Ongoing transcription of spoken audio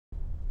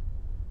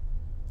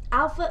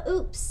Alpha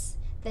Oops,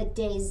 the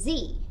day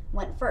Z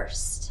went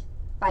first,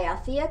 by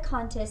Althea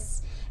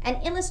Contis and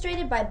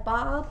illustrated by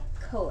Bob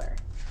Kohler.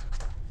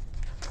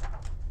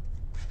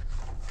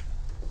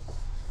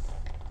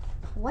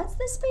 What's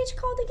this page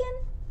called again?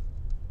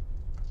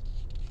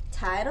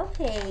 Title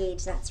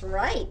page, that's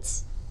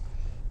right.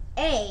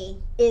 A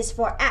is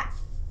for app.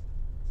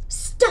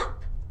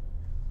 Stop!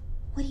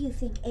 What do you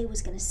think A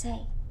was going to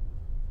say?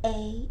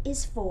 A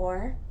is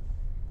for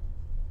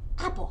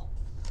apple.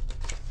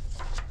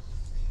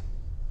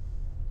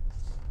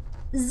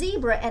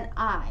 Zebra and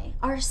I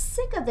are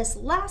sick of this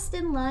last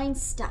in line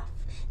stuff.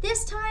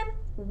 This time,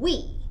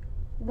 we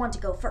want to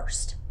go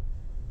first.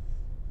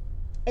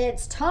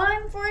 It's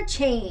time for a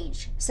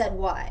change, said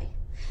Y.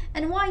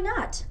 And why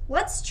not?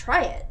 Let's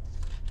try it.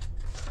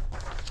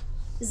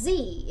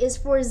 Z is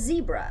for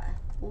zebra.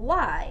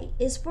 Y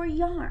is for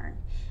yarn.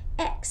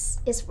 X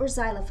is for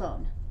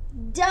xylophone.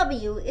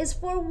 W is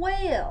for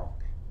whale.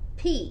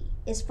 P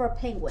is for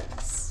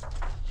penguins.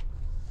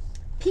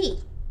 P,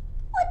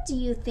 what do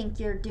you think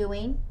you're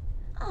doing?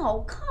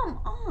 Oh, come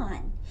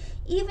on.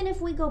 Even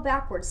if we go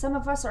backwards, some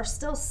of us are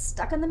still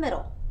stuck in the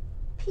middle.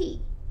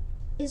 P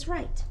is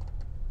right.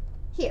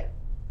 Here,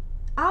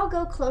 I'll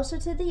go closer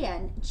to the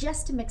end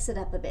just to mix it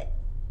up a bit.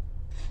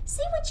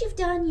 See what you've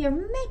done? You're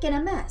making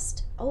a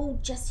mess. Oh,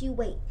 just you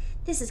wait.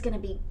 This is going to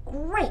be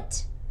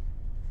great.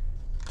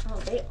 Oh,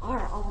 they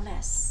are all a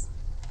mess.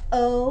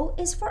 O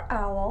is for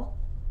owl.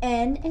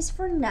 N is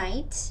for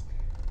night.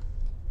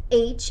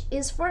 H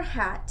is for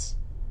hat.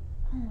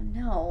 Oh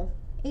no,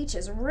 H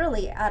is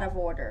really out of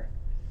order.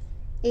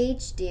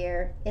 H,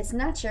 dear, it's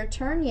not your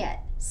turn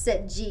yet,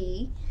 said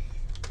G.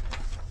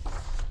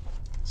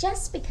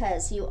 Just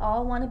because you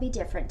all want to be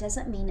different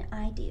doesn't mean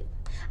I do.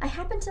 I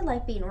happen to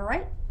like being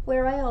right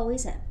where I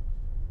always am.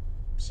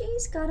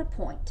 She's got a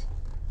point.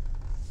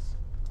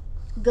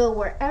 Go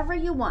wherever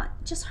you want.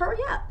 Just hurry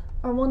up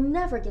or we'll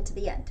never get to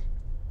the end.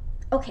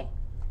 Okay,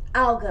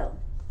 I'll go.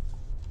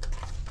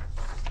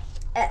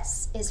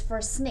 S is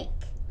for snake.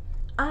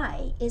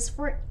 I is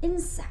for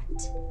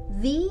insect.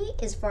 V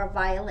is for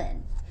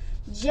violin.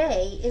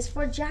 J is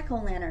for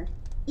jack-o'-lantern.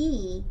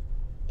 E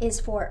is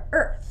for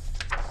earth.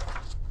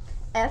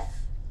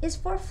 F is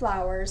for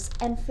flowers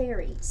and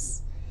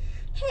fairies.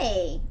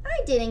 Hey,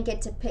 I didn't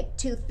get to pick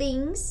two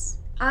things.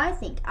 I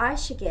think I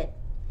should get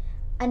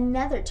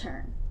another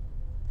turn.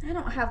 I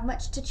don't have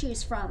much to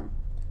choose from.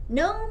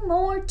 No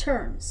more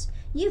turns.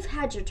 You've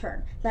had your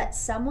turn. Let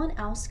someone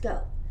else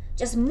go.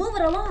 Just move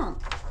it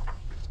along.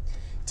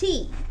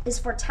 T is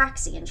for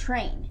taxi and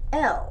train.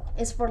 L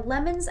is for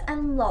lemons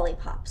and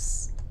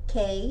lollipops.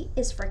 K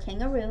is for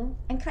kangaroo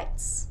and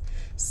kites.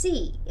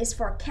 C is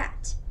for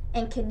cat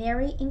and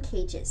canary in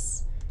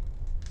cages.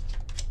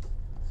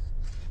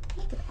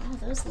 Look at all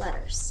those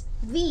letters.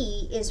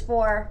 V is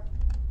for,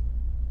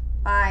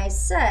 I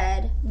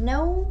said,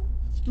 no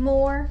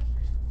more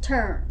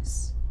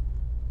turns.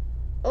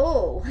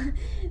 Oh,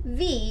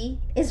 V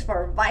is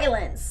for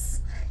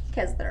violence,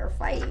 because they're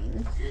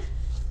fighting.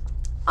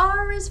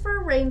 R is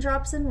for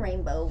raindrops and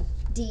rainbow.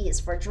 D is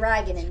for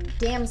dragon and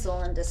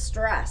damsel in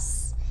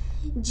distress.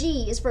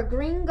 G is for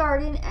green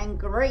garden and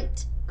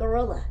great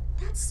gorilla.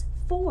 That's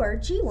 4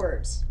 G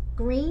words.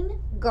 Green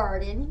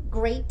garden,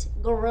 great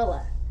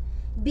gorilla.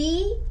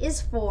 B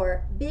is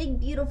for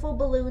big beautiful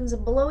balloons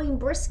blowing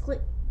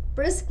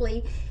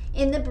briskly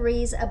in the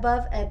breeze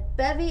above a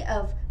bevy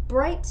of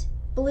bright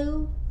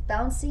blue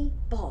bouncy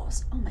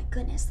balls. Oh my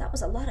goodness, that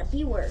was a lot of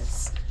B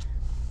words.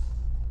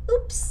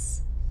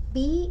 Oops.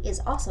 B is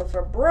also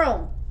for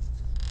broom.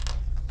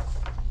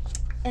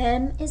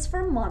 M is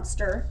for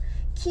monster.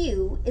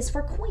 Q is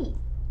for queen.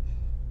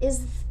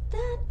 Is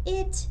that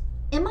it?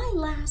 Am I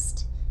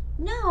last?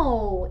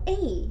 No,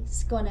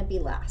 A's gonna be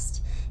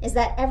last. Is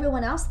that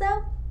everyone else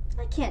though?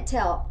 I can't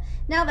tell.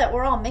 Now that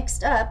we're all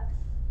mixed up,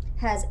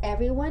 has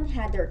everyone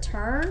had their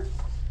turn?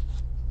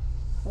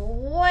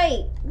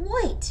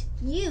 Wait.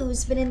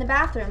 U's been in the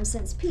bathroom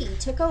since P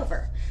took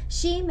over.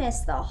 She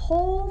missed the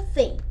whole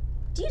thing.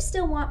 Do you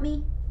still want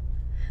me?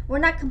 We're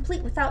not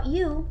complete without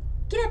you.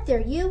 Get up there,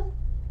 U.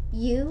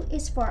 U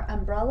is for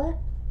umbrella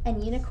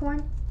and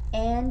unicorn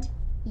and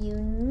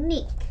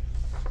unique.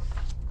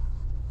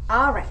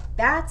 All right,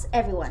 that's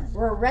everyone.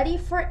 We're ready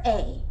for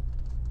A.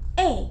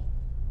 A,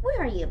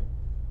 where are you?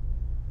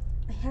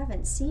 I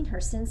haven't seen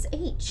her since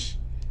H.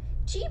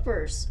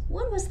 Jeepers,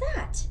 when was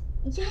that?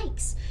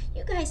 Yikes,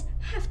 you guys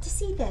have to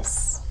see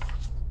this.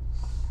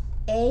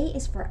 A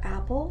is for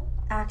apple,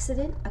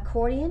 accident,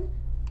 accordion,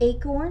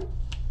 acorn,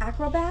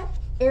 acrobat,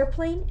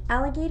 airplane,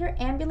 alligator,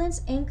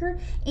 ambulance, anchor,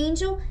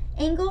 angel,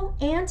 angle,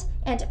 ant,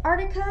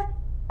 Antarctica,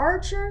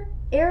 archer,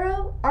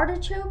 arrow,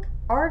 artichoke,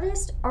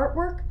 artist,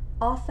 artwork,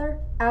 author,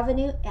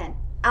 avenue, and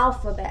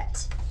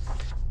alphabet.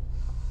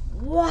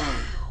 Wow,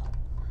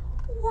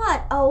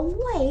 what a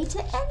way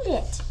to end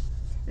it.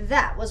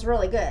 That was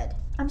really good.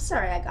 I'm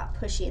sorry I got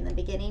pushy in the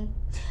beginning.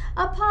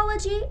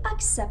 Apology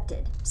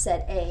accepted,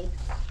 said A.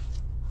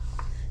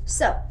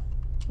 So,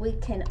 we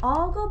can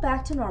all go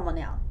back to normal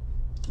now.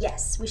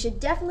 Yes, we should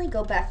definitely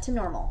go back to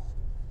normal.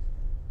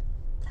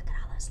 Look at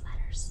all those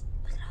letters.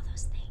 Look at all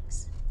those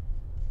things.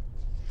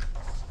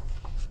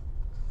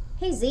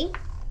 Hey, Z,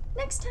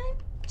 next time,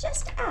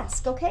 just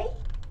ask, okay?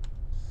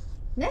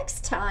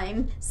 Next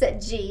time,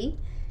 said Z.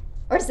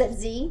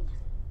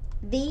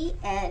 The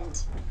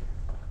end.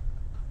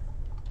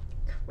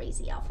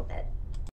 Crazy alphabet.